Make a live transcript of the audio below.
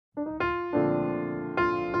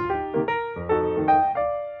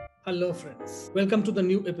Hello friends, welcome to the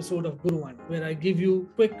new episode of Guru One, where I give you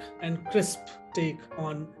quick and crisp take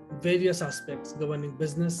on various aspects governing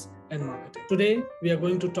business and marketing. Today, we are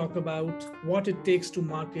going to talk about what it takes to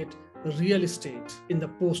market real estate in the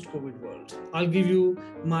post-COVID world. I'll give you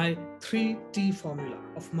my 3T formula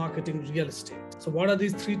of marketing real estate. So what are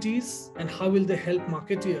these 3 T's and how will they help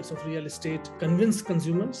marketeers of real estate convince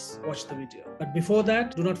consumers? Watch the video. But before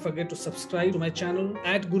that, do not forget to subscribe to my channel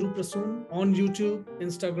at Guru Prasoon on YouTube,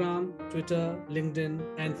 Instagram, Twitter, LinkedIn,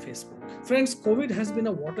 and Facebook. Friends, COVID has been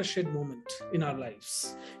a watershed moment in our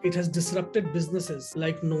lives. It has disrupted businesses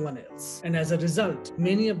like no one else. And as a result,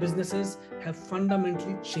 many businesses have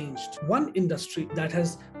fundamentally changed. One industry that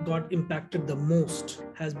has got impacted the most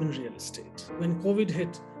has been real estate. When COVID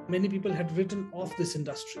hit, many people had written off this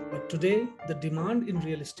industry, but today the demand in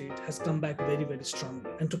real estate has come back very, very strongly.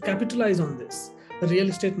 And to capitalize on this, the real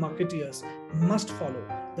estate marketeers must follow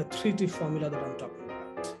the 3T formula that I'm talking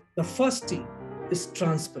about. The first T is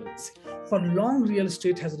transparency. For long, real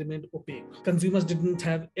estate has remained opaque. Consumers didn't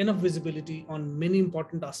have enough visibility on many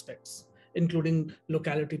important aspects, including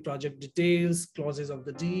locality, project details, clauses of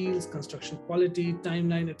the deals, construction quality,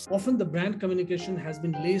 timeline. Often the brand communication has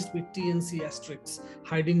been laced with TNC asterisks,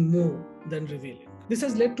 hiding more than revealing. This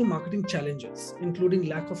has led to marketing challenges, including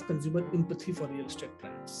lack of consumer empathy for real estate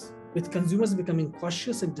brands. With consumers becoming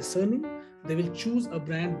cautious and discerning, they will choose a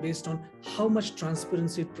brand based on how much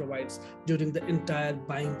transparency it provides during the entire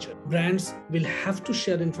buying journey. Brands will have to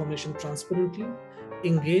share information transparently,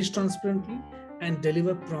 engage transparently, and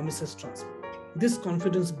deliver promises transparently. This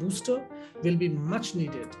confidence booster will be much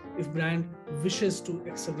needed if brand wishes to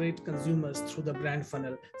accelerate consumers through the brand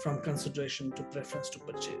funnel from consideration to preference to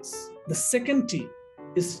purchase. The second T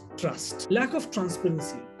is trust. Lack of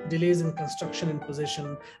transparency, delays in construction and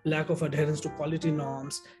possession, lack of adherence to quality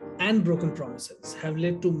norms, and broken promises have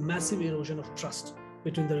led to massive erosion of trust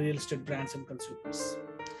between the real estate brands and consumers.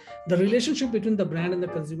 The relationship between the brand and the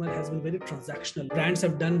consumer has been very transactional. Brands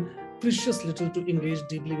have done precious little to engage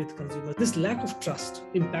deeply with consumers. This lack of trust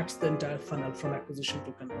impacts the entire funnel from acquisition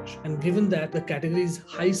to conversion. And given that the category is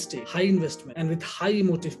high stake, high investment, and with high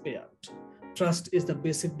emotive payout, trust is the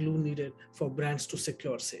basic glue needed for brands to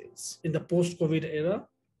secure sales. In the post-COVID era,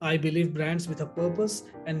 I believe brands with a purpose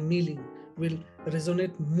and meaning will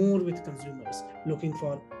resonate more with consumers looking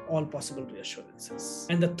for all possible reassurances.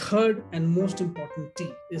 And the third and most important T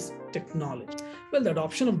is technology. Well, the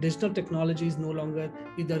adoption of digital technology is no longer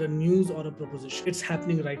either a news or a proposition. It's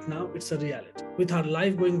happening right now. It's a reality. With our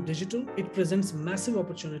life going digital, it presents massive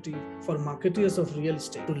opportunity for marketers of real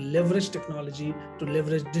estate to leverage technology, to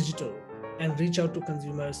leverage digital, and reach out to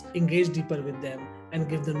consumers, engage deeper with them, and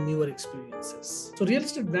give them newer experiences. So real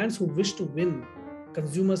estate brands who wish to win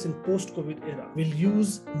consumers in post-COVID era will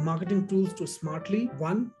use marketing tools to smartly,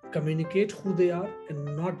 1, communicate who they are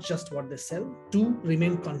and not just what they sell, 2,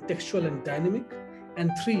 remain contextual and dynamic, and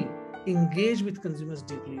 3, engage with consumers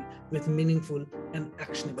deeply with meaningful and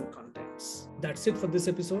actionable contents. That's it for this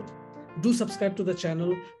episode. Do subscribe to the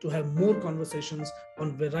channel to have more conversations on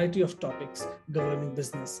a variety of topics governing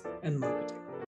business and marketing.